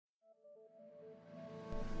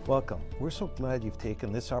Welcome. We're so glad you've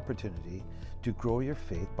taken this opportunity to grow your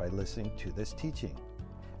faith by listening to this teaching.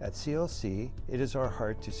 At CLC, it is our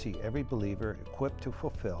heart to see every believer equipped to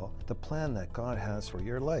fulfill the plan that God has for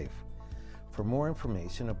your life. For more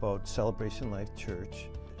information about Celebration Life Church,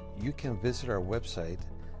 you can visit our website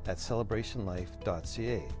at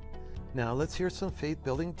celebrationlife.ca. Now let's hear some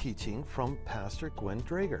faith-building teaching from Pastor Gwen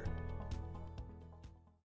Drager.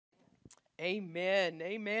 Amen.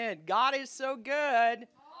 Amen. God is so good.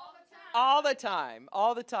 All the time.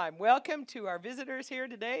 All the time. Welcome to our visitors here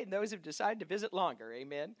today and those who've decided to visit longer.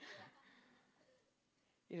 Amen.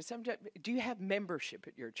 You know, sometimes, do you have membership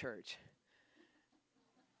at your church?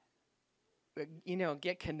 You know,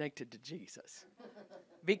 get connected to Jesus.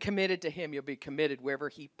 Be committed to Him. You'll be committed wherever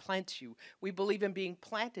He plants you. We believe in being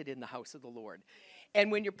planted in the house of the Lord.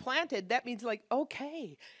 And when you're planted, that means like,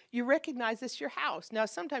 okay, you recognize this is your house. Now,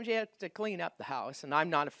 sometimes you have to clean up the house, and I'm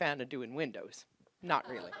not a fan of doing windows. Not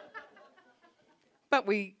really. But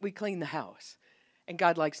we clean the house, and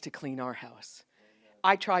God likes to clean our house.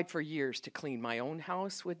 I tried for years to clean my own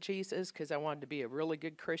house with Jesus because I wanted to be a really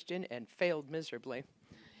good Christian and failed miserably.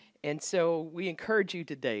 And so we encourage you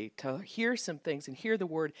today to hear some things and hear the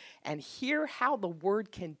Word and hear how the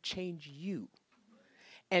Word can change you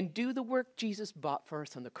and do the work Jesus bought for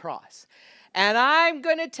us on the cross. And I'm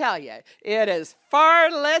going to tell you, it is far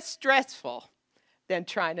less stressful than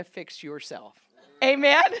trying to fix yourself.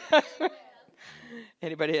 Amen?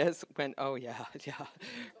 Anybody else went, oh, yeah.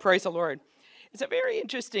 Praise the Lord. It's a very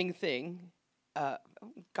interesting thing.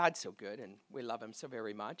 God's so good, and we love Him so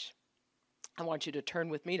very much. I want you to turn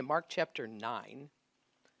with me to Mark chapter 9.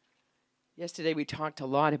 Yesterday we talked a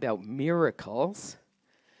lot about miracles,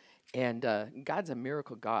 and God's a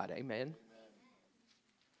miracle God. Amen?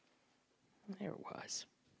 There it was.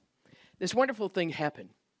 This wonderful thing happened,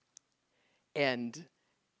 and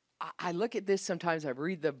I look at this sometimes. I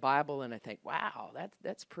read the Bible and I think, "Wow,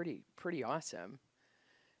 that's pretty awesome."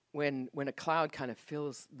 When a cloud kind of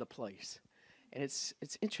fills the place, and it's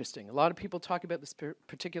interesting. A lot of people talk about this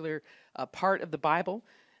particular part of the Bible,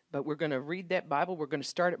 but we're going to read that Bible. We're going to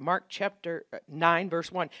start at Mark chapter 9,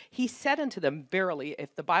 verse 1. He said unto them, "Verily,"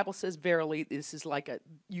 if the Bible says "verily," this is like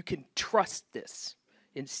you can trust this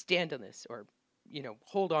and stand on this, or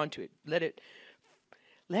hold on to it. Let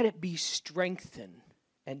it be strengthened.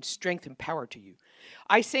 And strength and power to you.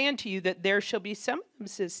 I say unto you that there shall be some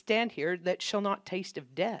that stand here that shall not taste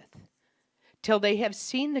of death till they have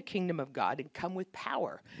seen the kingdom of God and come with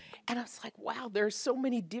power. And I was like, wow, there's so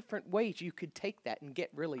many different ways you could take that and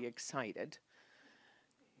get really excited.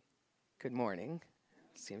 Good morning.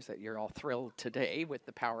 Seems that you're all thrilled today with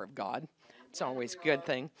the power of God. It's always a good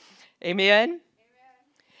thing. Amen.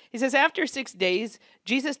 He says, after 6 days,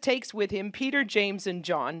 Jesus takes with him Peter, James, and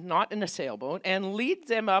John, not in a sailboat, and leads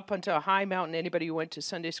them up onto a high mountain. Anybody who went to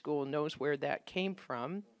Sunday school knows where that came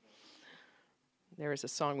from. There is a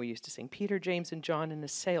song we used to sing, Peter, James, and John in a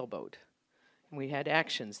sailboat. And we had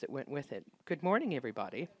actions that went with it. Good morning,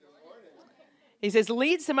 everybody. Good morning. He says,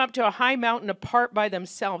 leads them up to a high mountain apart by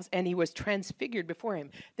themselves, and he was transfigured before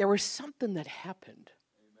him. There was something that happened.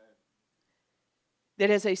 Amen. That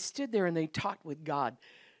as they stood there and they talked with God,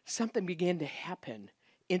 something began to happen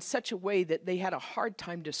in such a way that they had a hard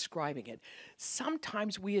time describing it.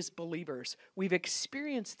 Sometimes we as believers, we've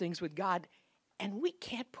experienced things with God and we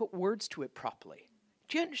can't put words to it properly.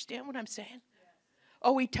 Do you understand what I'm saying? Yes.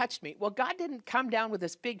 Oh, He touched me. Well, God didn't come down with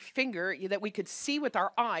this big finger that we could see with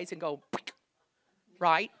our eyes and go,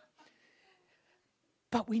 right?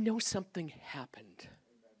 But we know something happened.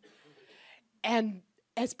 And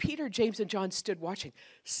as Peter, James, and John stood watching,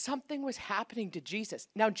 something was happening to Jesus.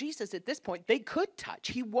 Now, Jesus, at this point, they could touch.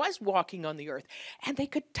 He was walking on the earth, and they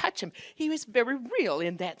could touch him. He was very real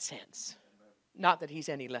in that sense. Not that he's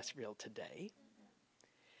any less real today.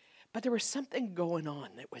 But there was something going on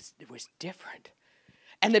that was different.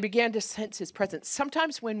 And they began to sense His presence.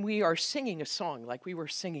 Sometimes when we are singing a song like we were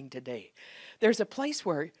singing today, there's a place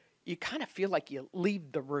where you kind of feel like you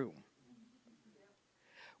leave the room,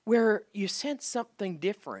 where you sense something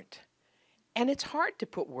different, and it's hard to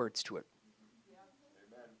put words to it.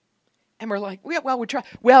 And we're like, well, we try.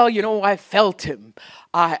 Well, I felt Him.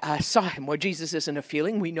 I saw Him. Well, Jesus isn't a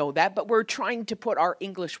feeling. We know that. But we're trying to put our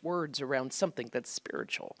English words around something that's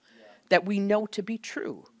spiritual, that we know to be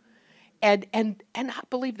true. And I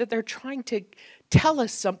believe that they're trying to tell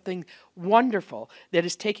us something wonderful that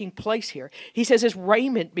is taking place here. He says his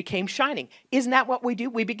raiment became shining. Isn't that what we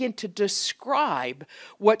do? We begin to describe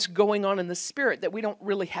what's going on in the spirit that we don't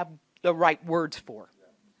really have the right words for.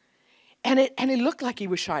 And it looked like he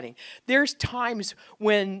was shining. There's times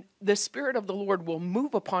when the Spirit of the Lord will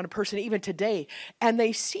move upon a person, even today, and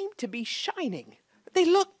they seem to be shining. they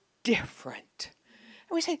look different.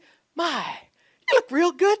 And we say, my, you look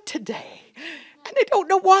real good today. And they don't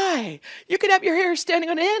know why. You could have your hair standing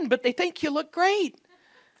on end, but they think you look great.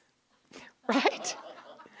 Right?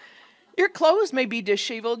 Your clothes may be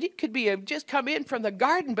disheveled. You could be just come in from the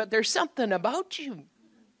garden, but there's something about you.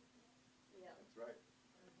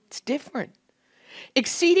 It's different.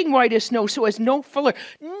 Exceeding white as snow, so as no fuller.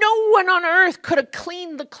 No one on earth could have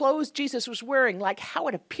cleaned the clothes Jesus was wearing like how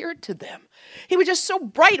it appeared to them. He was just so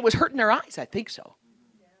bright, it was hurting their eyes. I think so.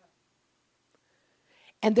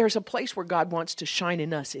 And there's a place where God wants to shine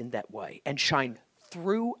in us in that way and shine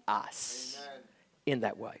through us in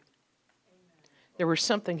that way. There was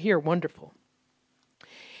something here wonderful.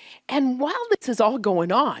 And while this is all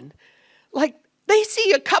going on, like they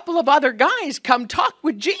see a couple of other guys come talk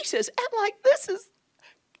with Jesus. And like this is,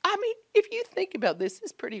 I mean, if you think about this,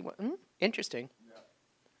 this is pretty interesting. Yeah.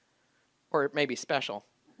 Or maybe special.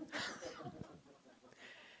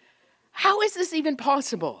 How is this even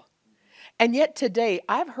possible? And yet today,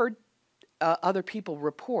 I've heard other people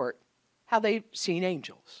report how they've seen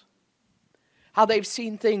angels. How they've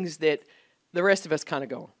seen things that the rest of us kind of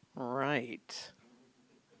go, right.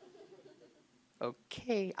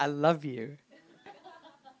 Okay, I love you.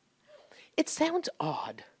 It sounds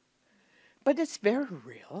odd, but it's very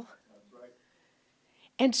real. That's right.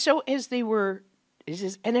 And so as they were,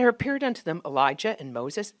 and there appeared unto them Elijah and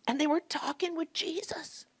Moses, and they were talking with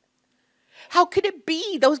Jesus. How could it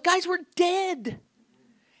be? Those guys were dead.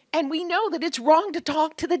 And we know that it's wrong to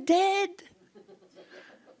talk to the dead.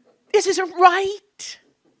 This isn't right.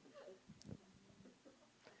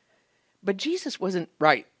 But Jesus wasn't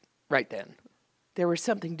right then. There was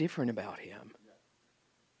something different about him.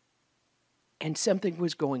 And something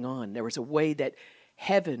was going on. There was a way that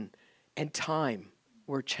heaven and time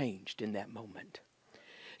were changed in that moment.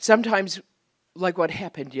 Sometimes, like what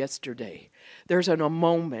happened yesterday, there's a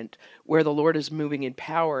moment where the Lord is moving in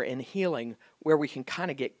power and healing where we can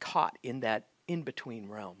kind of get caught in that in-between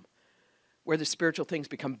realm, where the spiritual things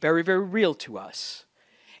become very, very real to us.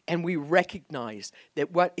 And we recognize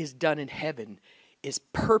that what is done in heaven is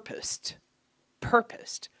purposed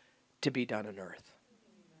to be done on earth.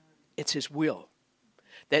 It's his will.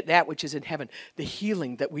 That which is in heaven, the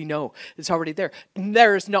healing that we know is already there. And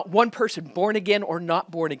there is not one person born again or not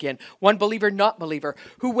born again, one believer, not believer,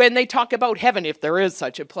 who when they talk about heaven, if there is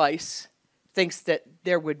such a place, thinks that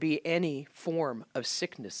there would be any form of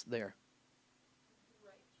sickness there.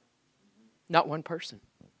 Not one person.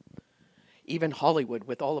 Even Hollywood,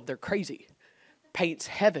 with all of their crazy, paints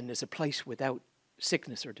heaven as a place without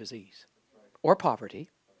sickness or disease or poverty.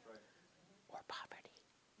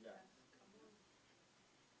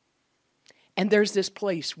 And there's this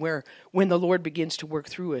place where when the Lord begins to work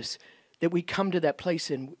through us, that we come to that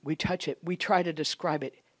place and we touch it. We try to describe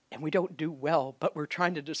it, and we don't do well, but we're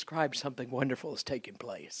trying to describe something wonderful is taking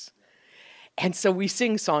place. And so we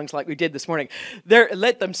sing songs like we did this morning.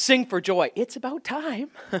 Let them sing for joy. It's about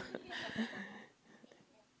time.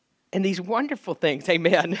 And these wonderful things,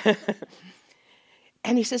 amen.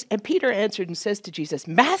 And he says, and Peter answered and says to Jesus,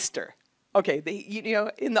 Master. Okay,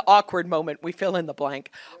 in the awkward moment, we fill in the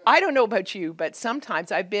blank. I don't know about you, but sometimes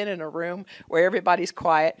I've been in a room where everybody's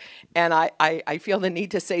quiet, and I feel the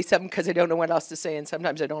need to say something because I don't know what else to say, and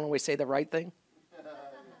sometimes I don't always say the right thing.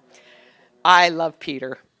 I love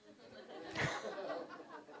Peter.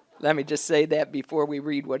 Let me just say that before we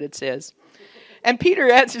read what it says. And Peter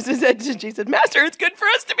answers and said to Jesus, Master, it's good for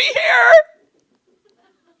us to be here.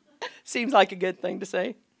 Seems like a good thing to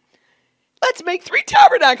say. Let's make 3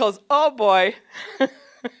 tabernacles. Oh, boy.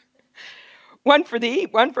 One for thee,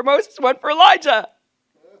 one for Moses, one for Elijah.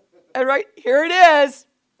 And right here it is.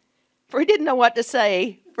 For he didn't know what to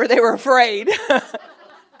say, for they were afraid.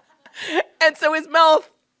 And so his mouth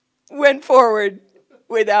went forward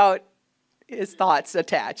without his thoughts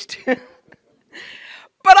attached.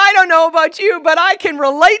 But I don't know about you, but I can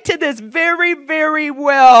relate to this very, very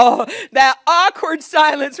well. That awkward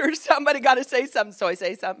silence where somebody got to say something, so I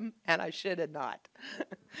say something, and I should have not.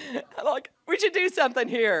 Like, we should do something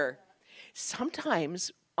here.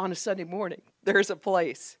 Sometimes on a Sunday morning, there's a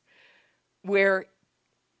place where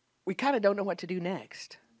we kind of don't know what to do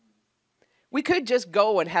next. We could just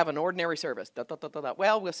go and have an ordinary service. Da, da, da, da, da.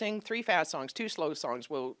 Well, we'll sing 3 fast songs, 2 slow songs.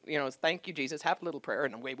 We'll, thank you, Jesus, have a little prayer,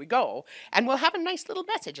 and away we go. And we'll have a nice little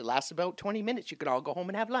message. It lasts about 20 minutes. You can all go home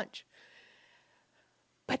and have lunch.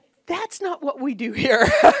 But that's not what we do here.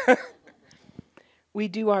 We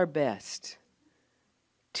do our best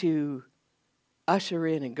to usher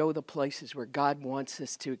in and go the places where God wants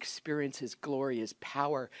us to experience his glory, his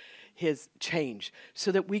power, his change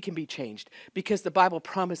so that we can be changed, because the Bible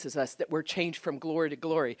promises us that we're changed from glory to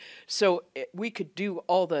glory. So we could do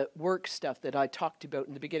all the work stuff that I talked about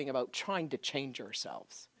in the beginning about trying to change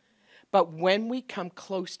ourselves. But when we come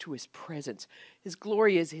close to his presence, his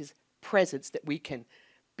glory is his presence that we can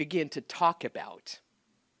begin to talk about.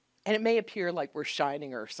 And it may appear like we're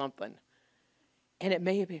shining or something. And it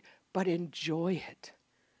may be, but enjoy it.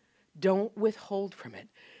 Don't withhold from it.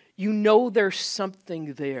 You know there's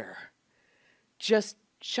something there. Just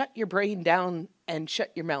shut your brain down and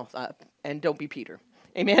shut your mouth up and don't be Peter.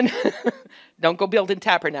 Amen? Don't go building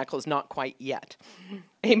tabernacles, not quite yet.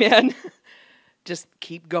 Amen? Just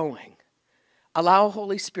keep going. Allow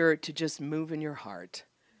Holy Spirit to just move in your heart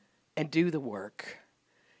and do the work.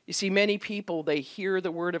 You see, many people, they hear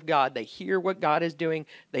the word of God. They hear what God is doing.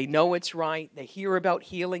 They know it's right. They hear about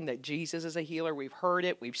healing, that Jesus is a healer. We've heard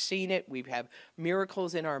it. We've seen it. We have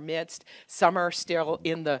miracles in our midst. Some are still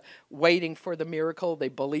in the waiting for the miracle. They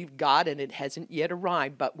believe God and it hasn't yet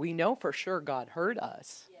arrived. But we know for sure God heard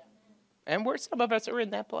us. Yeah. And some of us are in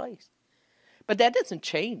that place. But that doesn't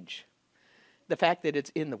change the fact that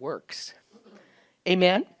it's in the works.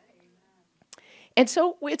 Amen? And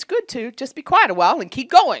so it's good to just be quiet a while and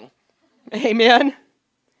keep going. Amen?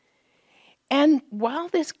 And while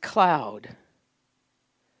this cloud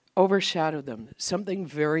overshadowed them, something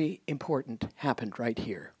very important happened right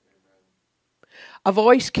here. A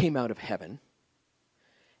voice came out of heaven,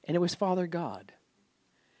 and it was Father God.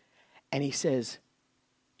 And he says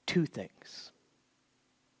two things.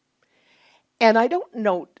 And I don't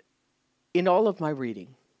note in all of my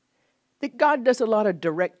reading that God does a lot of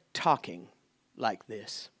direct talking like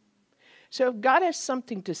this. So if God has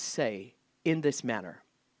something to say in this manner,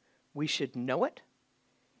 we should know it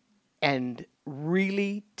and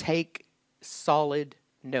really take solid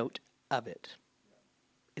note of it.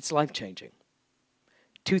 It's life-changing.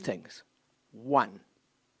 Two things. One,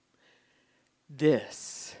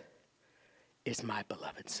 this is my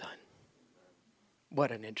beloved Son.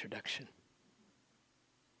 What an introduction.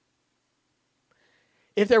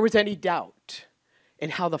 If there was any doubt in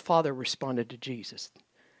how the Father responded to Jesus,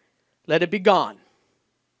 let it be gone.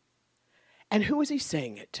 And who was he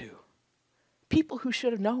saying it to? People who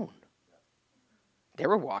should have known. They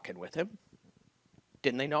were walking with him.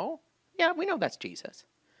 Didn't they know? Yeah, we know that's Jesus.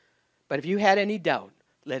 But if you had any doubt,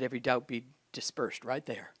 let every doubt be dispersed right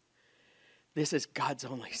there. This is God's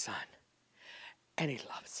only Son, and he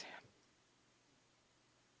loves him.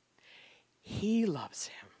 He loves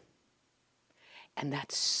him. And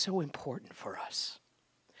that's so important for us.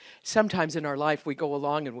 Sometimes in our life we go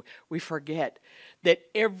along and we forget that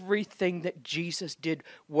everything that Jesus did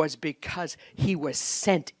was because he was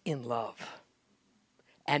sent in love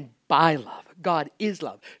and by love. God is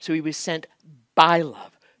love. So he was sent by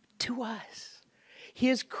love to us.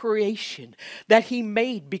 His creation that he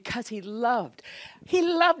made because he loved. He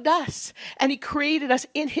loved us and he created us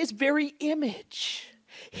in his very image.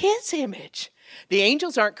 His image. The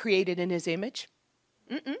angels aren't created in his image.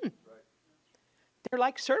 They're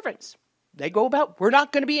like servants. They go about, we're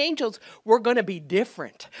not going to be angels. We're going to be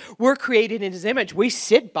different. We're created in his image. We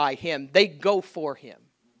sit by him. They go for him.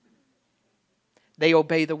 They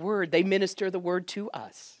obey the word. They minister the word to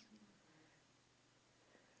us.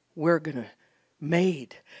 We're going to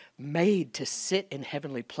made to sit in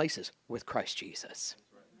heavenly places with Christ Jesus.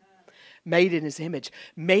 Made in his image.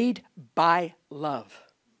 Made by love.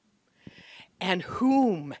 And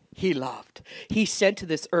whom he loved, he sent to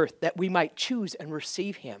this earth that we might choose and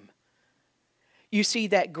receive him. You see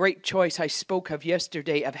that great choice I spoke of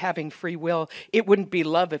yesterday of having free will, it wouldn't be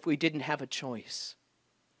love if we didn't have a choice.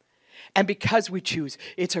 And because we choose,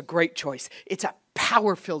 it's a great choice. It's a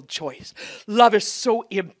power-filled choice. Love is so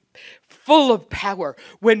full of power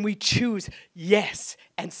when we choose yes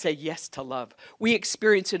and say yes to love. We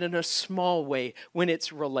experience it in a small way when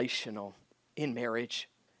it's relational in marriage.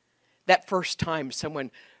 That first time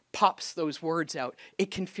someone pops those words out,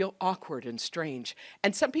 it can feel awkward and strange.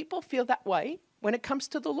 And some people feel that way when it comes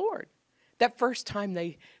to the Lord. That first time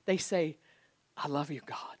they say, I love you,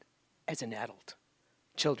 God, as an adult.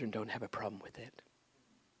 Children don't have a problem with it.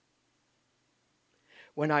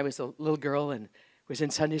 When I was a little girl and was in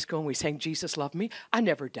Sunday school and we sang Jesus Loved Me, I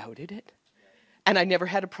never doubted it. And I never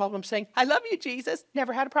had a problem saying, I love you, Jesus.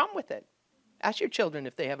 Never had a problem with it. Ask your children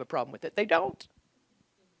if they have a problem with it. They don't.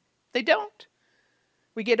 They don't.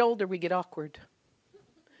 We get older, we get awkward.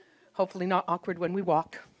 Hopefully not awkward when we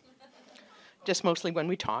walk. Just mostly when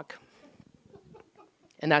we talk.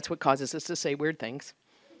 And that's what causes us to say weird things.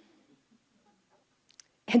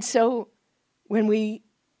 And so when we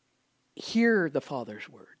hear the Father's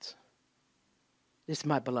words, This is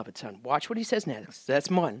my beloved Son. Watch what he says next. That's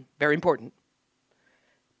one. Very important.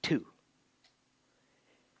 2.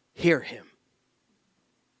 Hear him.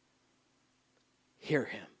 Hear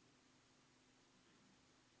him.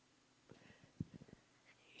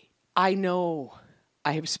 I know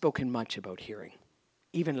I have spoken much about hearing.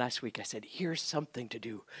 Even last week I said, here's something to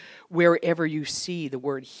do. Wherever you see the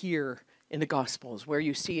word hear in the Gospels, where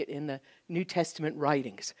you see it in the New Testament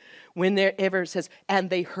writings, whenever it says, and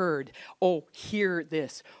they heard, oh, hear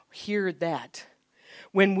this, hear that.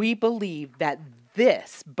 When we believe that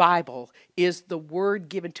this Bible is the word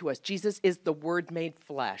given to us, Jesus is the word made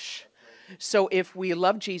flesh. So if we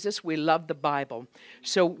love Jesus, we love the Bible.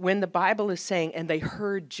 So when the Bible is saying, and they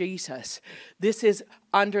heard Jesus, this is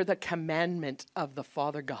under the commandment of the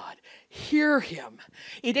Father God. Hear him.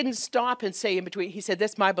 He didn't stop and say in between, he said,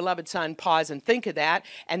 this is my beloved Son, pause and think of that,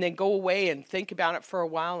 and then go away and think about it for a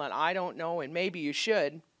while, and I don't know, and maybe you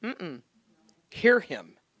should. Hear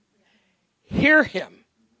him. Hear him.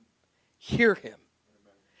 Hear him.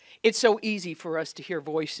 It's so easy for us to hear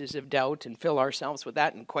voices of doubt and fill ourselves with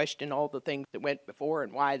that and question all the things that went before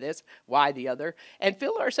and why this, why the other, and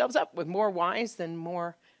fill ourselves up with more whys than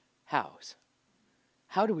more hows.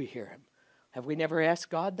 How do we hear him? Have we never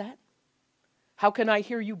asked God that? How can I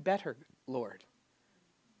hear you better, Lord?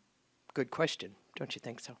 Good question. Don't you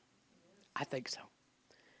think so? I think so.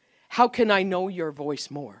 How can I know your voice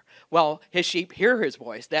more? Well, his sheep hear his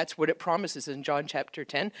voice. That's what it promises in John chapter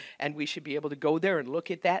 10. And we should be able to go there and look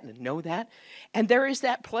at that and know that. And there is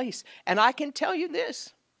that place. And I can tell you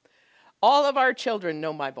this. All of our children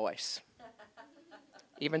know my voice.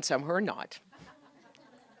 Even some who are not.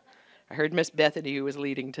 I heard Miss Bethany, who was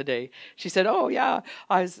leading today. She said, oh, yeah,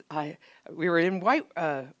 we were in White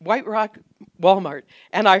Rock Walmart.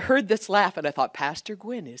 And I heard this laugh. And I thought, Pastor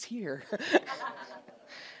Gwen is here.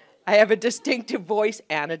 I have a distinctive voice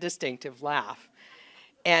and a distinctive laugh.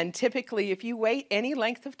 And typically, if you wait any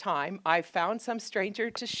length of time, I've found some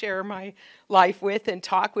stranger to share my life with and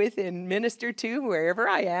talk with and minister to wherever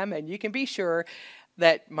I am. And you can be sure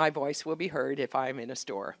that my voice will be heard if I'm in a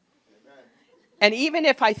store. Amen. And even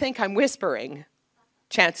if I think I'm whispering,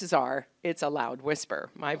 chances are it's a loud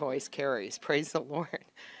whisper. My voice carries. Praise the Lord.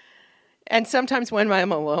 And sometimes when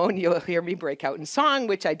I'm alone, you'll hear me break out in song,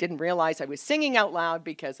 which I didn't realize I was singing out loud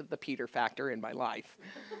because of the Peter factor in my life.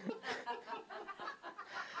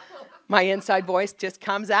 My inside voice just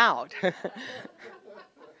comes out.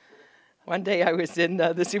 One day I was in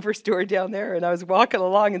the superstore down there, and I was walking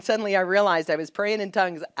along, and suddenly I realized I was praying in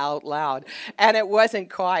tongues out loud, and it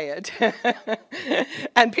wasn't quiet.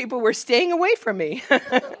 And people were staying away from me.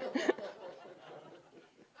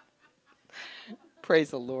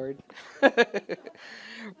 Praise the Lord.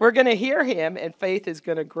 We're going to hear him, and faith is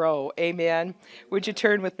going to grow. Amen. Would you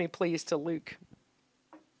turn with me, please, to Luke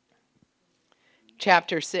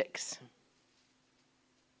chapter 6.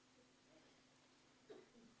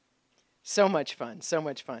 So much fun, so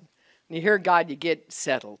much fun. When you hear God, you get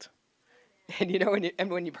settled. And you know,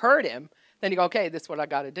 when you've heard him, then you go, okay, this is what I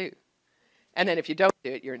got to do. And then if you don't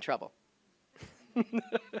do it, you're in trouble.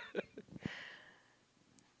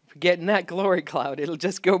 Get in that glory cloud. It'll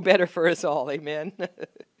just go better for us all. Amen.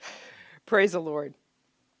 Praise the Lord.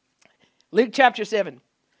 Luke chapter 7,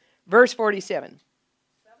 verse 47.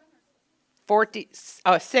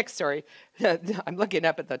 6, sorry. I'm looking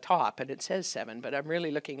up at the top, and it says 7, but I'm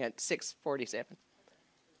really looking at 6:47.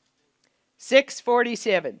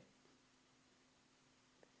 6:47.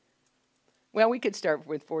 Well, we could start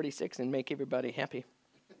with 46 and make everybody happy.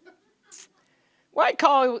 Why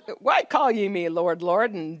call ye me Lord,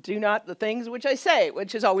 Lord, and do not the things which I say,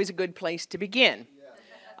 which is always a good place to begin. Yeah.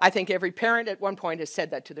 I think every parent at one point has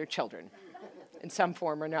said that to their children in some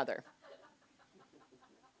form or another.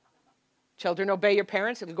 Children, obey your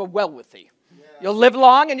parents, it'll go well with thee. Yeah. You'll live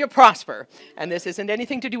long and you'll prosper. And this isn't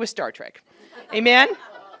anything to do with Star Trek. Amen?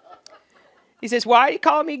 He says, why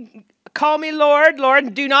call me Lord, Lord,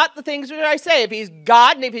 and do not the things which I say. If he's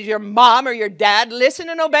God and if he's your mom or your dad, listen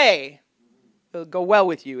and obey. It'll go well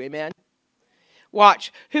with you, amen?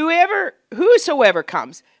 Watch, whosoever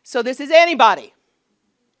comes, so this is anybody,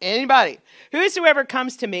 whosoever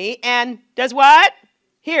comes to me and does what?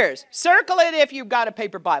 Hears. Circle it if you've got a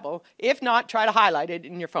paper Bible. If not, try to highlight it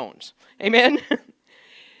in your phones, amen?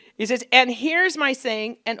 He says, and here's my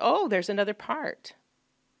saying, and oh, there's another part.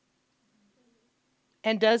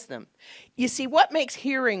 And does them. You see, what makes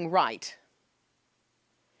hearing right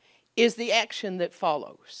is the action that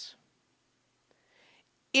follows.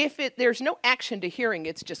 If there's no action to hearing,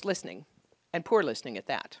 it's just listening, and poor listening at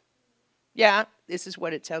that. Yeah, this is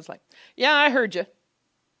what it sounds like. Yeah, I heard you.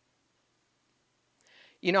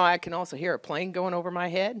 You know, I can also hear a plane going over my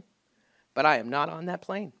head. but I am not on that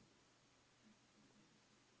plane.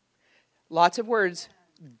 Lots of words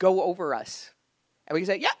go over us. And we can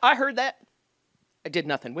say, yeah, I heard that. I did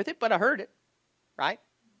nothing with it, but I heard it, right?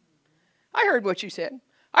 I heard what you said.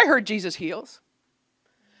 I heard Jesus heals.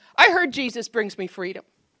 I heard Jesus brings me freedom.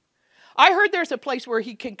 I heard there's a place where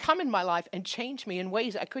he can come in my life and change me in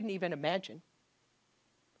ways I couldn't even imagine.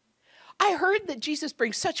 I heard that Jesus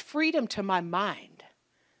brings such freedom to my mind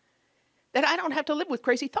that I don't have to live with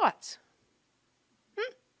crazy thoughts.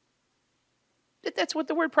 That's what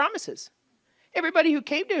the word promises. Everybody who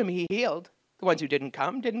came to him, he healed. The ones who didn't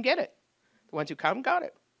come didn't get it. The ones who come got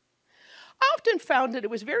it. I often found that it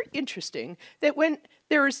was very interesting that when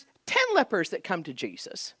there's 10 lepers that come to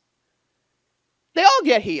Jesus, they all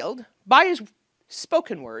get healed by his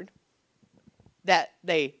spoken word that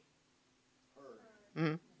they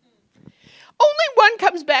heard. Only one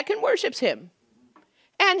comes back and worships him.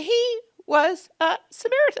 And he was a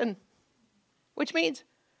Samaritan, which means,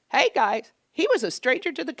 hey guys, he was a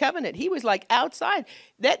stranger to the covenant. He was like outside.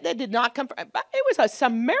 That did not come from, but it was a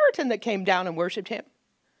Samaritan that came down and worshipped him.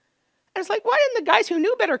 And it's like, why didn't the guys who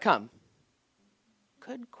knew better come?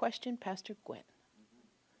 Good question, Pastor Gwen.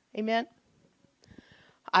 Amen.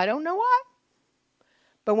 I don't know why.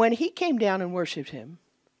 But when he came down and worshipped him,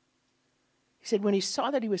 he said when he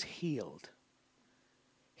saw that he was healed,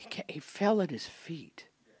 he fell at his feet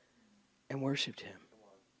and worshipped him.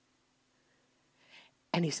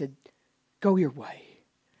 And he said, go your way.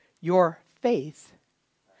 Your faith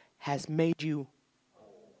has made you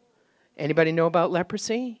whole. Anybody know about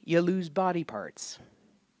leprosy? You lose body parts.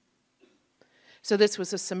 So this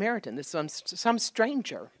was a Samaritan. This was some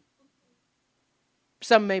stranger.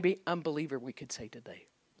 Some maybe unbeliever, we could say today.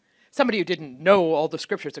 Somebody who didn't know all the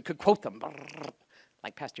scriptures that could quote them.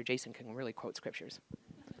 Like Pastor Jason can really quote scriptures.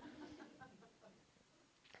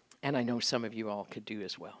 And I know some of you all could do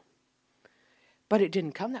as well. But it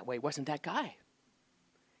didn't come that way. It wasn't that guy.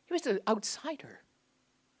 He was an outsider.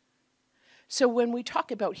 So when we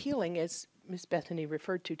talk about healing, as Miss Bethany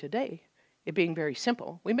referred to today, it being very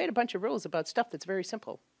simple, we made a bunch of rules about stuff that's very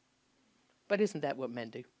simple. But isn't that what men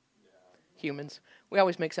do? Humans. We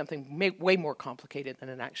always make something way more complicated than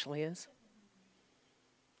it actually is.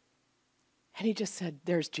 And he just said,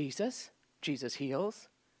 there's Jesus. Jesus heals.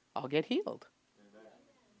 I'll get healed.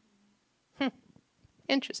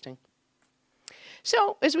 Interesting.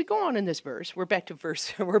 So as we go on in this verse, we're back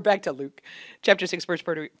to Luke chapter 6, verse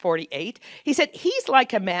 48. He said, he's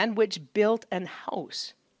like a man which built an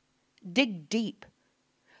house, dig deep,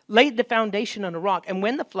 laid the foundation on a rock, and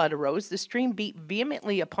when the flood arose, the stream beat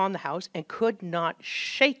vehemently upon the house and could not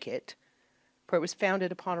shake it, for it was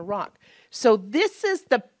founded upon a rock. So this is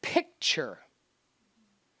the picture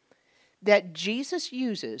that Jesus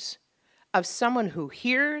uses of someone who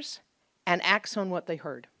hears and acts on what they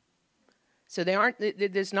heard. So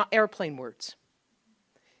there's not airplane words.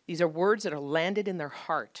 These are words that are landed in their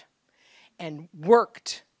heart and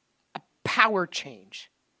worked a power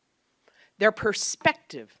change. Their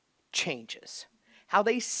perspective changes. How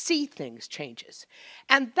they see things changes.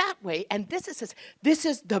 And that way, and this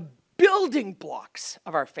is the building blocks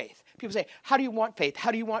of our faith. People say, how do you want faith?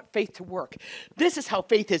 How do you want faith to work? This is how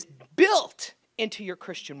faith is built into your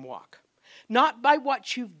Christian walk. Not by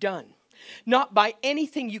what you've done. Not by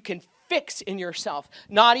anything you can fix in yourself.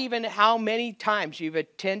 Not even how many times you've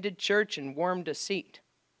attended church and warmed a seat.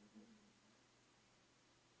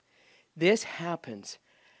 This happens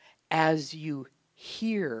as you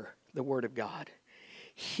hear the word of God.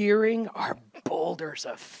 Hearing are boulders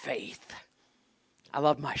of faith. I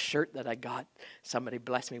love my shirt that I got. Somebody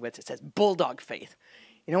blessed me with. It says bulldog faith.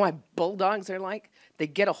 You know why bulldogs are like? They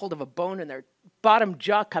get a hold of a bone and their bottom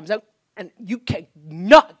jaw comes out and you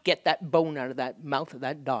cannot get that bone out of that mouth of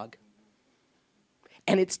that dog.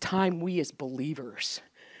 And it's time we as believers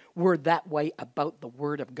were that way about the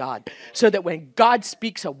word of God. So that when God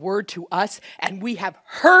speaks a word to us and we have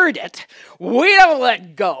heard it, we don't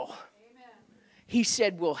let go. He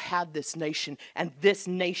said we'll have this nation, and this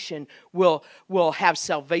nation will have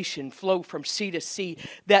salvation flow from sea to sea,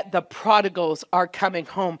 that the prodigals are coming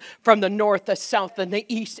home from the north, the south, and the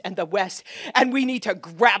east, and the west. And we need to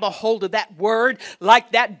grab a hold of that word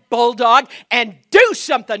like that bulldog and do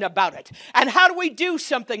something about it. And how do we do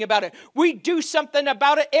something about it? We do something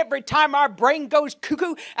about it every time our brain goes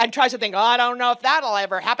cuckoo and tries to think, oh, I don't know if that'll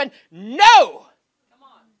ever happen. No! Come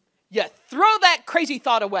on. You throw that crazy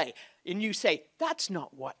thought away. And you say, that's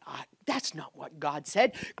not what God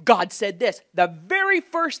said. God said this. The very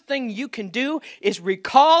first thing you can do is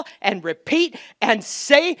recall and repeat and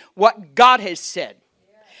say what God has said.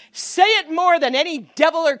 Say it more than any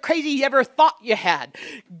devil or crazy you ever thought you had.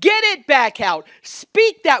 Get it back out.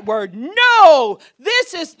 Speak that word. No,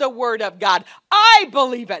 this is the word of God. I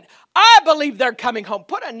believe it. I believe they're coming home.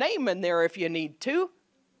 Put a name in there if you need to.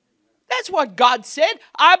 That's what God said.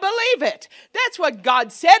 I believe it. That's what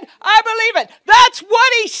God said. I believe it. That's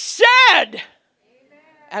what he said. Amen.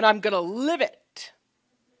 And I'm going to live it.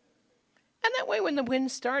 And that way when the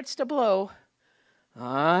wind starts to blow,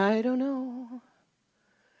 I don't know.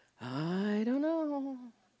 I don't know.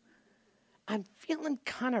 I'm feeling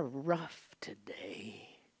kind of rough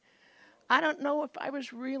today. I don't know if I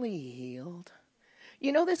was really healed.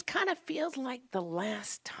 You know, this kind of feels like the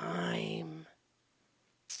last time.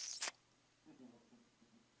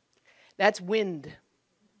 That's wind.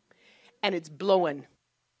 And it's blowing.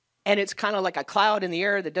 And it's kind of like a cloud in the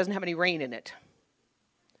air that doesn't have any rain in it.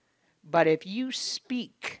 But if you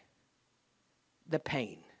speak the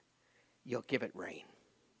pain, you'll give it rain.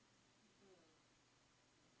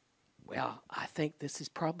 Well, I think this is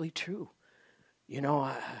probably true. You know,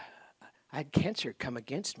 I had cancer come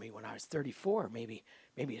against me when I was 34. Maybe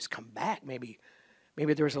it's come back. Maybe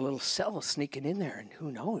there was a little cell sneaking in there, and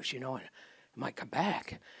who knows, you know, it might come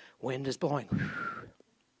back. Wind is blowing.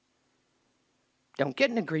 Don't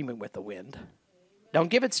get in agreement with the wind. Don't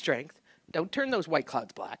give it strength. Don't turn those white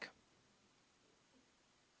clouds black.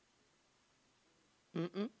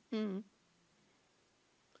 I'm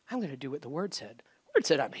going to do what the Word said. The Word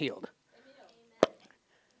said I'm healed.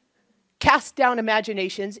 Cast down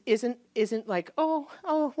imaginations isn't like,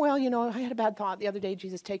 oh, well, you know, I had a bad thought the other day,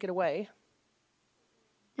 Jesus, take it away.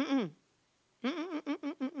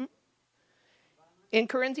 In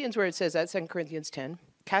Corinthians, where it says that, 2 Corinthians 10,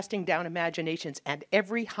 casting down imaginations and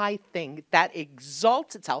every high thing that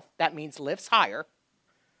exalts itself, that means lifts higher,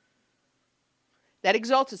 that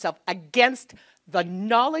exalts itself against the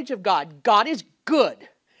knowledge of God. God is good.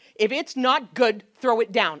 If it's not good, throw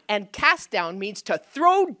it down. And cast down means to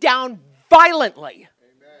throw down violently.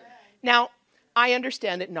 Amen. Now, I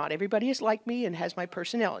understand that not everybody is like me and has my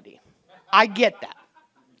personality. I get that.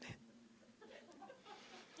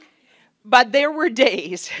 But there were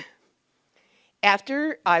days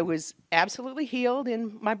after I was absolutely healed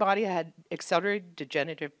in my body. I had accelerated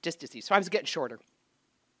degenerative disc disease. So I was getting shorter.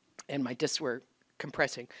 And my discs were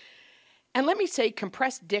compressing. And let me say,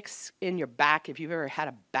 compressed discs in your back, if you've ever had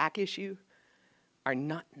a back issue, are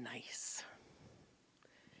not nice.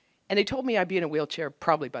 And they told me I'd be in a wheelchair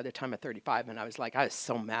probably by the time of 35. And I was like, I was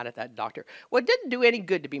so mad at that doctor. Well, it didn't do any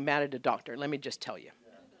good to be mad at a doctor. Let me just tell you.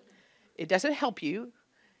 It doesn't help you.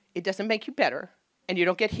 It doesn't make you better. And you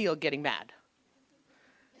don't get healed getting mad.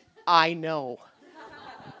 I know.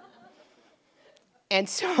 And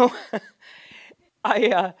so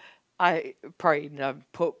I prayed and I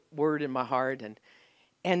put word in my heart. And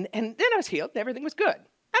then I was healed. And everything was good. And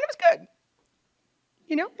it was good.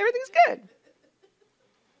 You know, everything's good.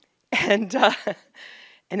 And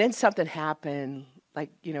then something happened, like,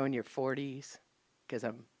 you know, in your 40s, because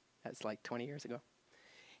that's like 20 years ago.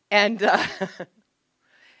 And,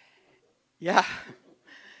 yeah.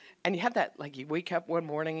 And you have that, like, you wake up one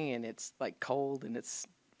morning and it's, like, cold, and it's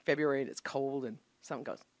February and it's cold, and something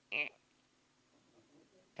goes, eh.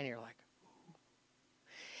 And you're like,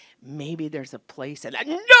 maybe there's a place. And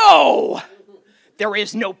no! There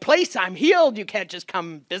is no place. I'm healed. You can't just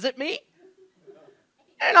come visit me.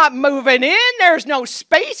 They're not moving in. There's no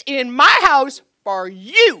space in my house for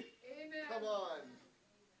you. Amen. Come on.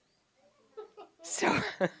 So,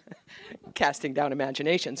 casting down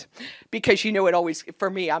imaginations. Because, you know, it always,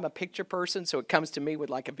 for me, I'm a picture person, so it comes to me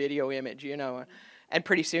with like a video image, you know. And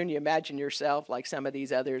pretty soon you imagine yourself like some of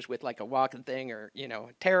these others with like a walking thing, or, you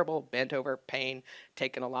know, terrible, bent over, pain,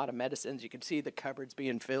 taking a lot of medicines. You can see the cupboards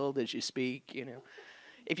being filled as you speak, you know.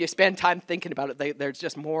 If you spend time thinking about it, there's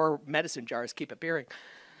just more medicine jars keep appearing.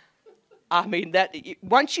 I mean, that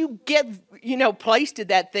once you get, you know, placed in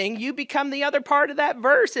that thing, you become the other part of that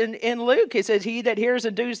verse in Luke. It says, he that hears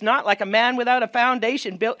and does not, like a man without a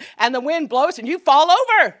foundation built, and the wind blows and you fall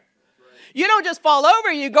over. Right. You don't just fall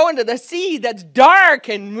over, you go into the sea that's dark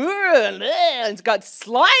and it's got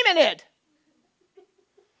slime in it.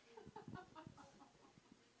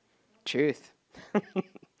 Truth.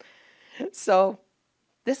 So,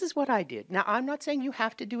 this is what I did. Now, I'm not saying you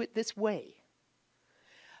have to do it this way.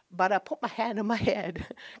 But I put my hand on my head.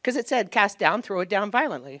 Because it said, cast down, throw it down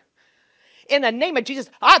violently. In the name of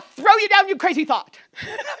Jesus, I throw you down, you crazy thought.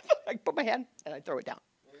 I put my hand and I throw it down.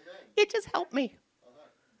 Amen. It just helped me.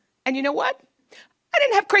 And you know what? I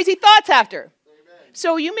didn't have crazy thoughts after. Amen.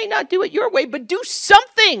 So you may not do it your way, but do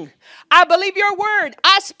something. I believe your word.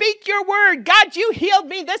 I speak your word. God, you healed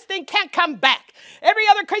me. This thing can't come back. Every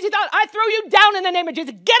other crazy thought, I throw you down in the name of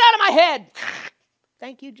Jesus. Get out of my head.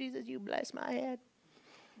 Thank you, Jesus. You bless my head.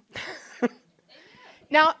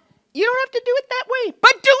 Now, you don't have to do it that way,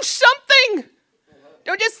 but do something.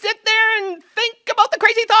 Don't just sit there and think about the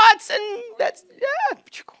crazy thoughts and that's, yeah.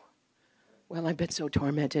 Well, I've been so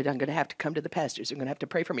tormented, I'm going to have to come to the pastors. They're going to have to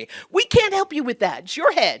pray for me. We can't help you with that. It's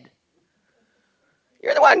your head.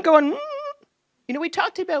 You're the one going, You know, we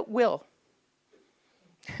talked about will.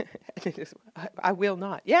 I will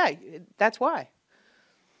not. Yeah, that's why.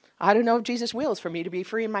 I don't know if Jesus wills for me to be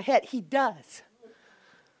free in my head. He does.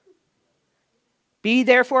 Be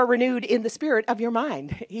therefore renewed in the spirit of your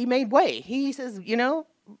mind. He made way. He says,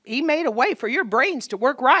 he made a way for your brains to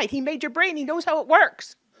work right. He made your brain. He knows how it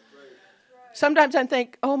works. Sometimes I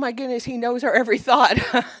think, oh my goodness, he knows our every thought.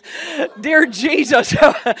 Dear Jesus.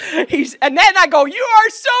 And then I go, you are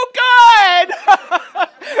so good.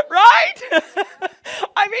 Right?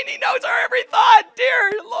 I mean, he knows our every thought.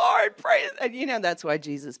 Dear Lord, praise. And that's why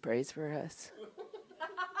Jesus prays for us.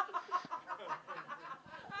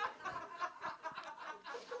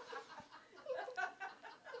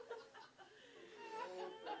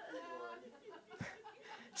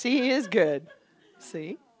 See, he is good.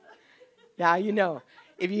 See? Now you know.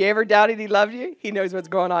 If you ever doubted he loved you, he knows what's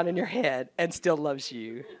going on in your head and still loves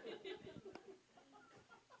you.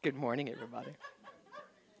 Good morning, everybody.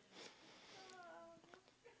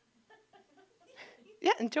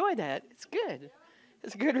 Yeah, enjoy that. It's good.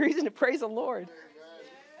 It's a good reason to praise the Lord.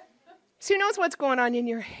 So he knows what's going on in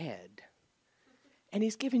your head. And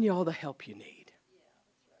he's giving you all the help you need.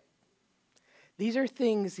 These are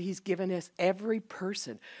things he's given us, every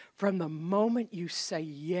person, from the moment you say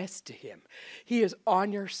yes to him. He is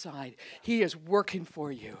on your side. He is working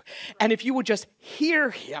for you. And if you will just hear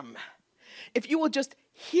him,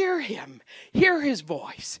 hear his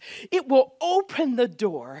voice, it will open the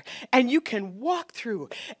door and you can walk through.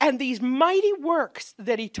 And these mighty works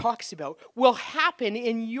that he talks about will happen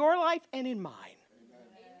in your life and in mine.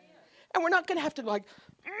 And we're not going to have to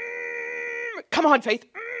come on, Faith.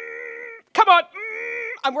 Come on.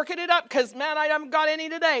 I'm working it up because, man, I haven't got any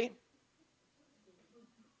today.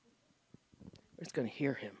 We're just going to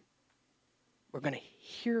hear him. We're going to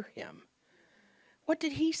hear him. What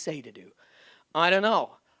did he say to do? I don't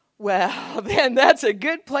know. Well, then that's a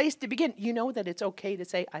good place to begin. You know that it's okay to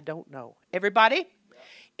say, I don't know. Everybody? Yeah.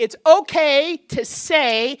 It's okay to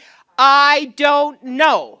say, I don't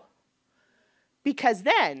know. Because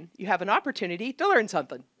then you have an opportunity to learn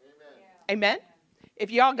something. Amen? Amen? If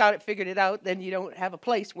you all got it figured it out, then you don't have a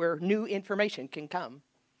place where new information can come.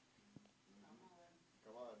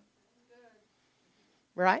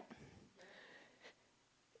 Right?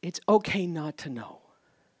 It's okay not to know.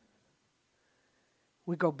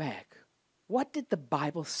 We go back. What did the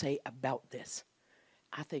Bible say about this?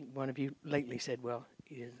 I think one of you lately said, well,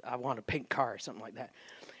 I want a pink car or something like that.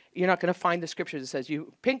 You're not going to find the scripture that says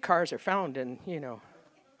pink cars are found in,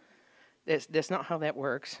 that's not how that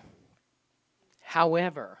works.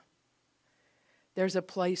 However, there's a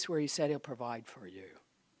place where he said he'll provide for you.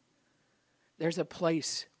 There's a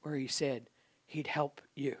place where he said he'd help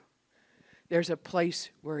you. There's a place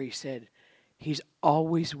where he said he's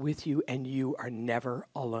always with you and you are never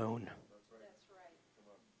alone. That's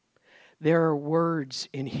right. There are words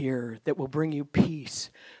in here that will bring you peace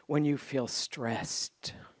when you feel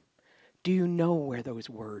stressed. Do you know where those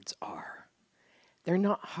words are? They're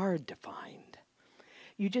not hard to find.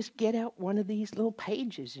 You just get out one of these little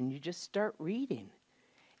pages and you just start reading.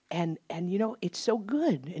 And it's so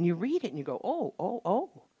good. And you read it and you go,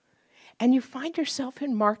 oh. And you find yourself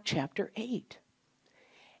in Mark chapter 8.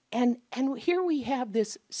 And here we have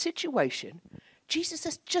this situation. Jesus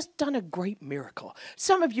has just done a great miracle.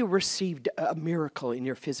 Some of you received a miracle in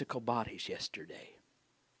your physical bodies yesterday.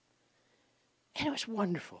 And it was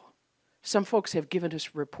wonderful. Some folks have given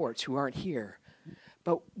us reports who aren't here.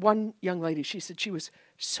 But one young lady, she said she was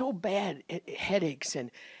so bad at headaches and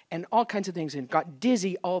all kinds of things and got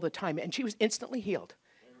dizzy all the time. And she was instantly healed.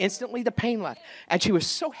 Instantly the pain left. And she was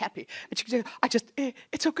so happy. And she said,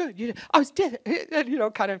 it's so good. I was dead.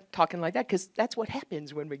 Kind of talking like that. Because that's what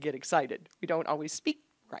happens when we get excited. We don't always speak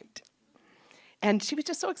right. And she was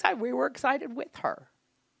just so excited. We were excited with her.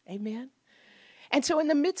 Amen. And so in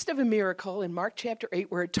the midst of a miracle in Mark chapter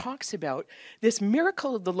 8, where it talks about this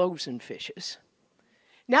miracle of the loaves and fishes,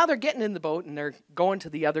 now they're getting in the boat and they're going to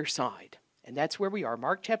the other side. And that's where we are,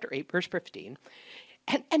 Mark chapter 8, verse 15.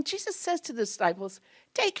 And Jesus says to the disciples,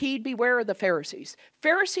 take heed, beware of the Pharisees.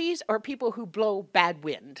 Pharisees are people who blow bad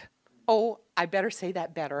wind. Oh, I better say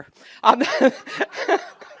that better. Um,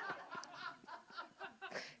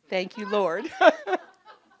 Thank you, Lord.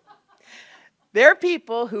 There are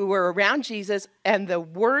people who were around Jesus, and the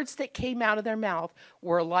words that came out of their mouth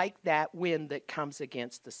were like that wind that comes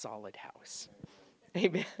against the solid house.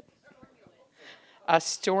 Amen. A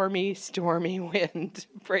stormy, stormy wind.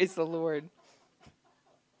 Praise the Lord.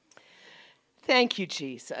 Thank you,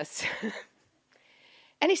 Jesus.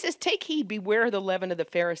 And he says, take heed, beware of the leaven of the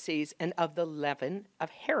Pharisees and of the leaven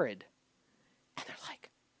of Herod. And they're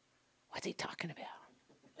like, what's he talking about?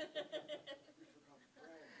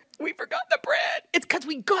 We forgot the bread. It's because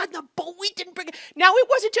we got in the boat. We didn't bring it. Now, it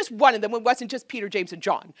wasn't just one of them. It wasn't just Peter, James, and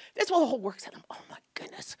John. That's what the whole works at them. Oh, my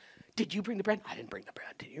goodness. Did you bring the bread? I didn't bring the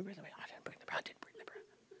bread. Did you bring the bread? I didn't bring the bread. I didn't bring the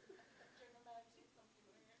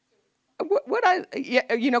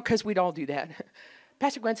bread. Because we'd all do that.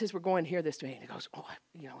 Pastor Gwen says, we're going here this way. And he goes,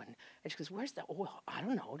 and she goes, where's the oil? I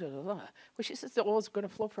don't know. Well, she says the oil's going to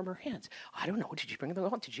flow from her hands. I don't know. Did you bring the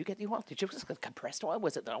oil? Did you get the oil? Did you get the compressed oil?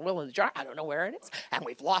 Was it the oil in the jar? I don't know where it is. And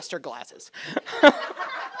we've lost our glasses.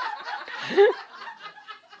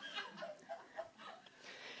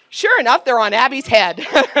 Sure enough, they're on Abby's head.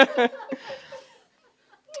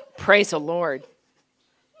 Praise the Lord.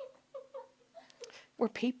 We're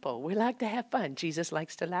people. We like to have fun. Jesus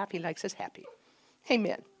likes to laugh. He likes us happy.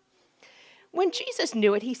 Amen. When Jesus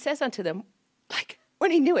knew it, he says unto them,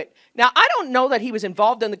 when he knew it. Now, I don't know that he was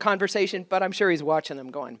involved in the conversation, but I'm sure he's watching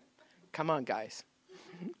them going, come on, guys.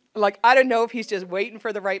 I don't know if he's just waiting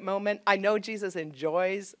for the right moment. I know Jesus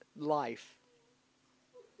enjoys life.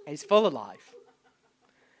 He's full of life.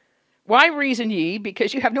 Why reason ye?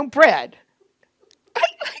 Because you have no bread.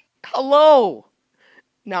 Hello.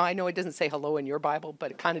 Now, I know it doesn't say hello in your Bible,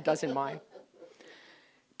 but it kind of does in mine.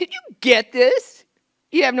 Did you get this?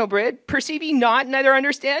 You have no bread. Perceive ye not, neither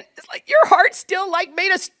understand? It's like your heart's still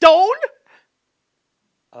made of stone?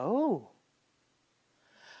 Oh.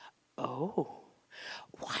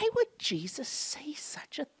 Why would Jesus say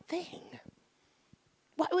such a thing?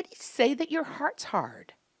 Why would he say that your heart's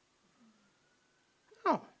hard?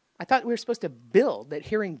 Oh, I thought we were supposed to build, that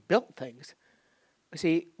hearing built things.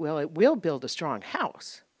 See, well, it will build a strong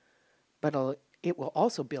house, but it will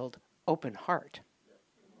also build open heart.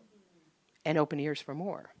 And open ears for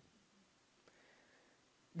more.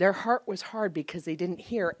 Their heart was hard because they didn't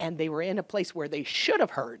hear, and they were in a place where they should have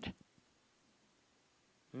heard.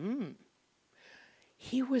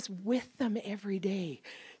 He was with them every day,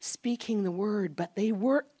 speaking the word, but they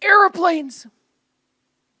were airplanes.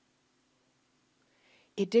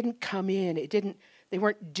 It didn't come in. They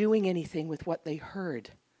weren't doing anything with what they heard.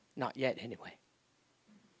 Not yet, anyway.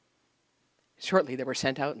 Shortly, they were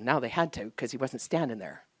sent out, and now they had to because he wasn't standing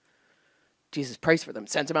there. Jesus prays for them,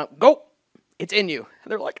 sends them out. Go! It's in you.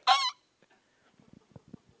 And they're like, ah!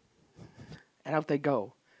 And out they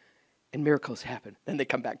go. And miracles happen. Then they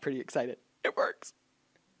come back pretty excited. It works.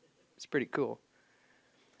 It's pretty cool.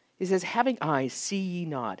 He says, having eyes, see ye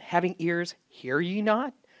not. Having ears, hear ye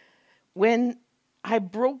not. When I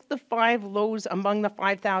broke the 5 loaves among the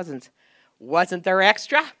 5,000s, wasn't there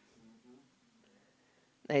extra?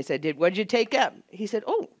 They said, what'd you take up? He said,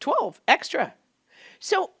 12 extra.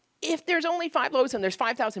 So, if there's only 5 loaves and there's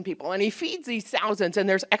 5,000 people and he feeds these thousands and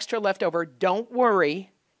there's extra left over, don't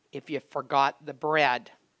worry if you forgot the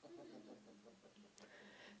bread.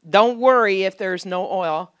 Don't worry if there's no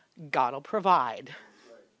oil. God will provide.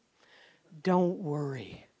 Don't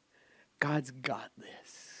worry. God's got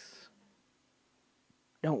this.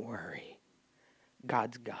 Don't worry.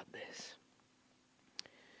 God's got this.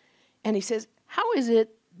 And he says, how is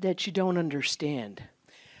it that you don't understand?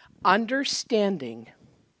 Understanding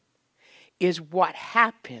is what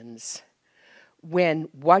happens when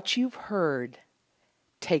what you've heard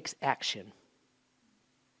takes action.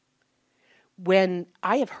 When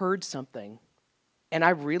I have heard something and I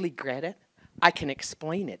really get it, I can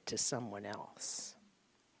explain it to someone else.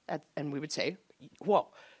 And we would say, whoa,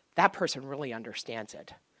 that person really understands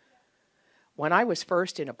it. When I was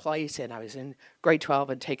first in a place and I was in grade 12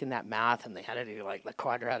 and taking that math and they had to do the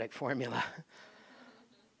quadratic formula,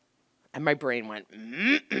 and my brain went,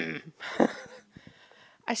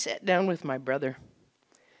 I sat down with my brother,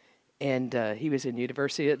 and he was in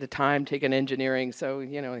university at the time taking engineering, so,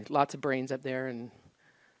 lots of brains up there, and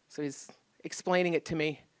so he's explaining it to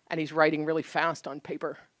me, and he's writing really fast on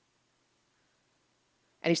paper,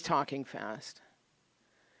 and he's talking fast.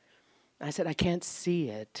 I said, I can't see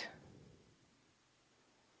it.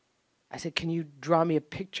 I said, can you draw me a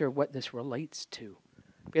picture of what this relates to?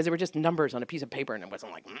 Because they were just numbers on a piece of paper, and it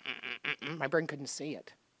wasn't my brain couldn't see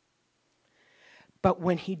it. But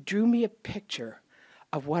when he drew me a picture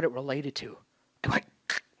of what it related to, I went,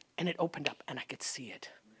 and it opened up and I could see it.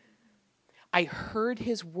 I heard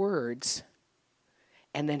his words,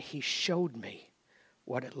 and then he showed me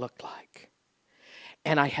what it looked like.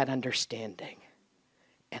 And I had understanding,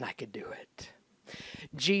 and I could do it.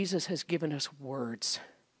 Jesus has given us words.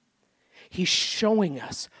 He's showing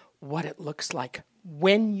us what it looks like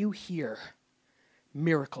when you hear.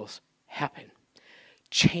 Miracles happen.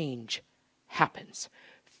 Change happens.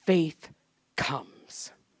 Faith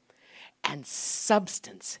comes. And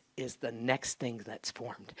substance is the next thing that's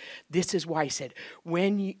formed. This is why I said,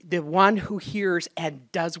 the one who hears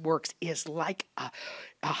and does works is like a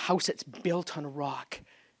house that's built on a rock.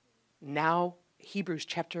 Now, Hebrews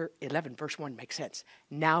chapter 11, verse 1 makes sense.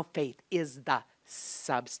 Now faith is the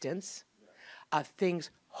substance of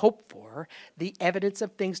things hoped for, the evidence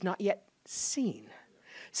of things not yet seen.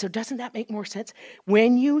 So doesn't that make more sense?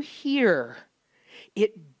 When you hear,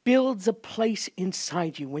 it builds a place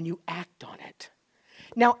inside you when you act on it.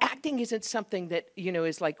 Now, acting isn't something that,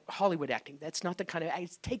 is like Hollywood acting. That's not the kind of,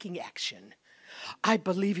 it's taking action. I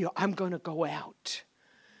believe you, I'm going to go out.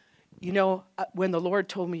 When the Lord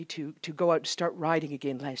told me to go out and start riding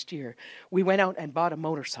again last year, we went out and bought a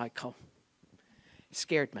motorcycle. It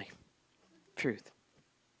scared me, truth.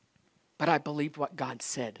 But I believed what God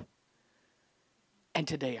said. And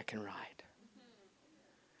today I can ride.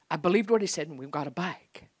 I believed what he said, and we've got a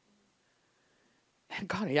bike. And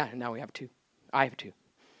God, yeah, now we have two. I have two.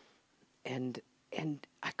 And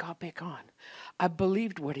I got back on. I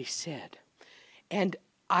believed what he said. And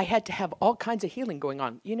I had to have all kinds of healing going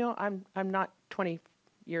on. I'm not 20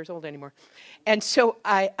 years old anymore. And so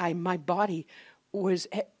my body was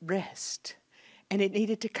at rest. And it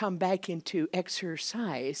needed to come back into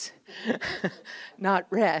exercise, not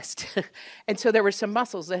rest. And so there were some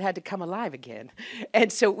muscles that had to come alive again.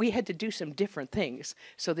 And so we had to do some different things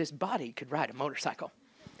so this body could ride a motorcycle.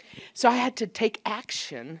 So I had to take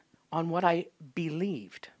action on what I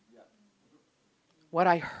believed, what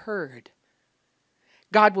I heard.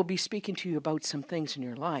 God will be speaking to you about some things in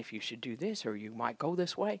your life. You should do this, or you might go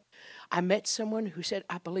this way. I met someone who said,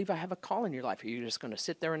 I believe I have a call in your life. Are you just going to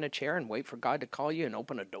sit there in a chair and wait for God to call you and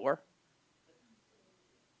open a door?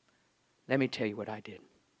 Let me tell you what I did.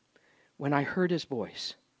 When I heard his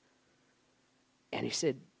voice, and he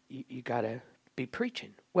said, you got to be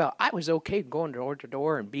preaching. Well, I was okay going door to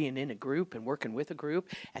door and being in a group and working with a group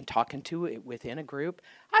and talking to it within a group.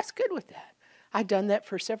 I was good with that. I'd done that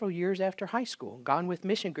for several years after high school, gone with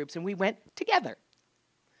mission groups, and we went together.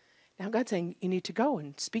 Now God's saying, you need to go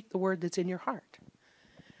and speak the word that's in your heart.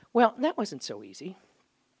 Well, that wasn't so easy.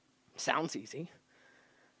 Sounds easy.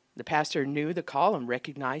 The pastor knew the call and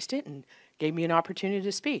recognized it and gave me an opportunity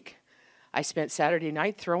to speak. I spent Saturday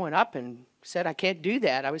night throwing up and said, I can't do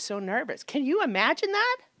that. I was so nervous. Can you imagine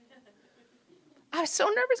that? I was so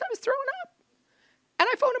nervous I was throwing up. And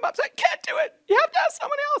I phoned him up and said, can't do it. You have to ask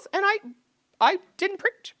someone else. And I didn't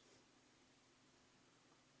preach.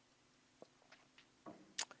 It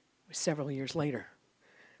was several years later,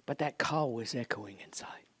 but that call was echoing inside.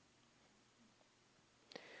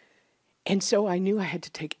 And so I knew I had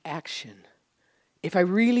to take action. If I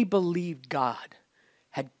really believed God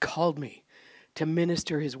had called me to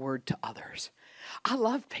minister his word to others. I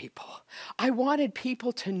love people. I wanted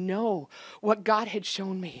people to know what God had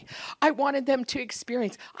shown me. I wanted them to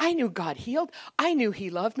experience. I knew God healed. I knew he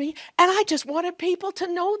loved me. And I just wanted people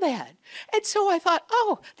to know that. And so I thought,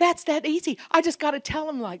 oh, that's that easy. I just got to tell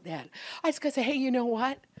them like that. I just got to say, hey, you know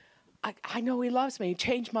what? I know he loves me. He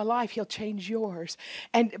changed my life. He'll change yours.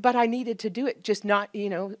 But I needed to do it, just not,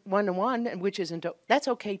 one-to-one, which isn't, that's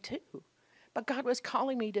okay too. But God was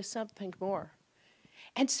calling me to something more.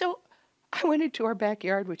 And so I went into our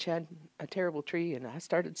backyard, which had a terrible tree, and I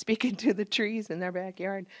started speaking to the trees in their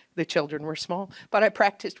backyard. The children were small, but I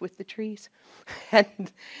practiced with the trees.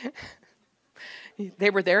 And they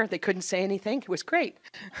were there. They couldn't say anything. It was great.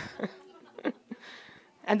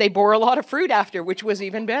 And they bore a lot of fruit after, which was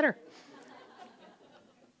even better.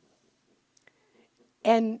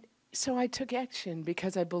 And so I took action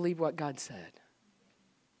because I believed what God said.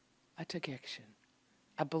 I took action.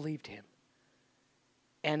 I believed him.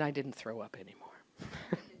 And I didn't throw up anymore.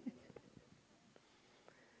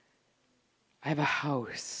 I have a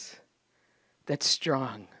house that's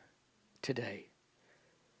strong today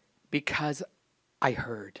because I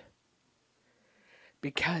heard.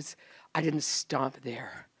 Because I didn't stop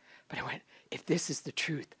there. But I went, if this is the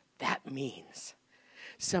truth, that means.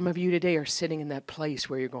 Some of you today are sitting in that place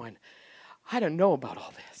where you're going, I don't know about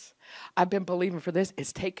all this. I've been believing for this.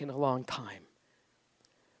 It's taken a long time.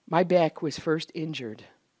 My back was first injured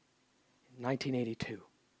in 1982.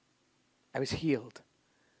 I was healed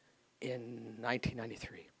in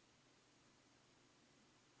 1993.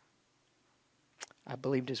 I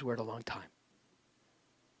believed his word a long time.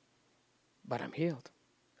 But I'm healed.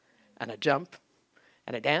 And I jump,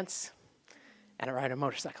 and I dance, and I ride a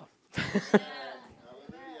motorcycle.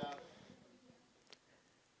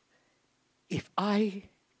 If I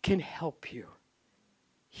can help you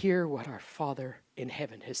hear what our Father in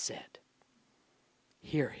heaven has said,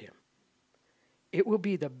 hear him. It will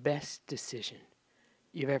be the best decision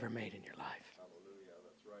you've ever made in your life. Hallelujah,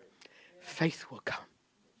 that's right. Faith will come.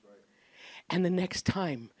 That's right. And the next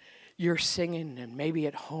time you're singing, and maybe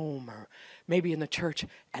at home or maybe in the church,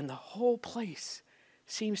 and the whole place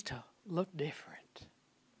seems to look different.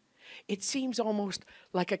 It seems almost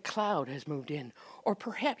like a cloud has moved in. Or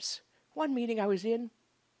perhaps one meeting I was in,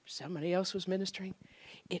 somebody else was ministering,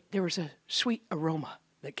 there was a sweet aroma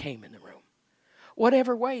that came in the room.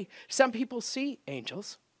 Whatever way, some people see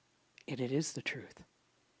angels, and it is the truth.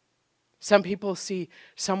 Some people see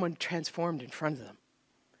someone transformed in front of them,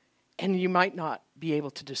 and you might not be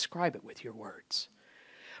able to describe it with your words,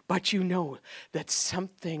 but you know that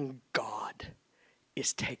something God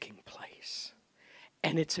is taking place,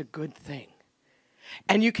 and it's a good thing.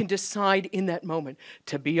 And you can decide in that moment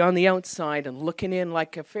to be on the outside and looking in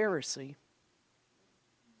like a Pharisee,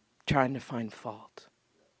 trying to find fault.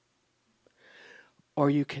 Or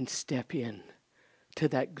you can step in to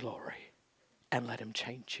that glory and let him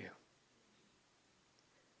change you.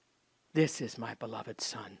 This is my beloved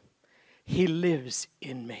Son. He lives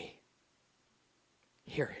in me.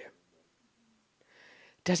 Hear him.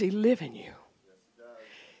 Does he live in you?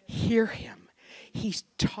 Hear him. He's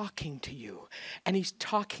talking to you, and he's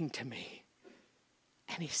talking to me.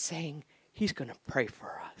 And he's saying he's going to pray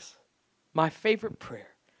for us. My favorite prayer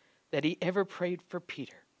that he ever prayed for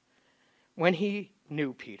Peter, when he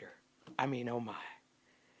knew Peter, oh my,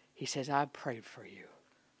 he says, I prayed for you.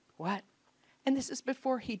 What? And this is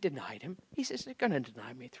before he denied him. He says, they're going to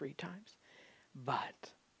deny me 3 times.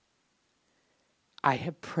 But I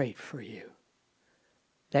have prayed for you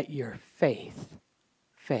that your faith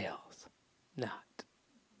fails not.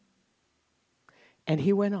 And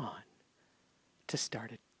he went on to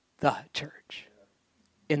start the church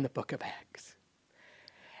in the book of Acts.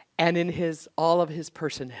 And in all of his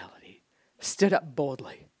personality, stood up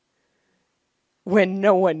boldly when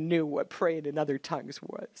no one knew what praying in other tongues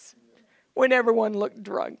was. When everyone looked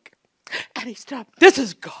drunk. And he stood up. This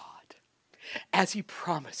is God. As he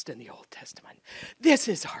promised in the Old Testament. This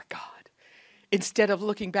is our God. Instead of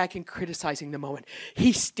looking back and criticizing the moment,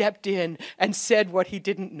 he stepped in and said what he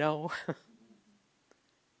didn't know.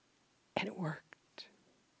 And it worked.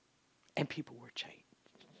 And people were changed.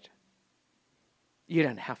 You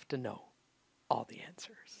don't have to know all the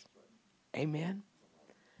answers. Amen?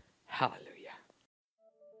 Hallelujah.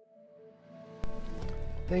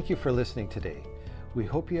 Thank you for listening today. We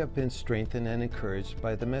hope you have been strengthened and encouraged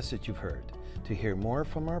by the message you've heard. To hear more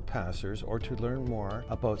from our pastors or to learn more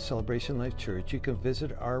about Celebration Life Church, you can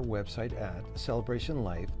visit our website at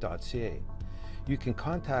celebrationlife.ca. You can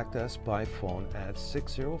contact us by phone at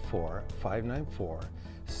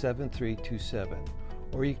 604-594-7327,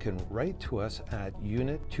 or you can write to us at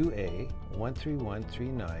Unit 2A,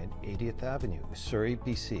 13139 80th Avenue, Surrey,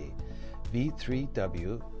 BC,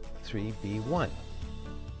 V3W3B1.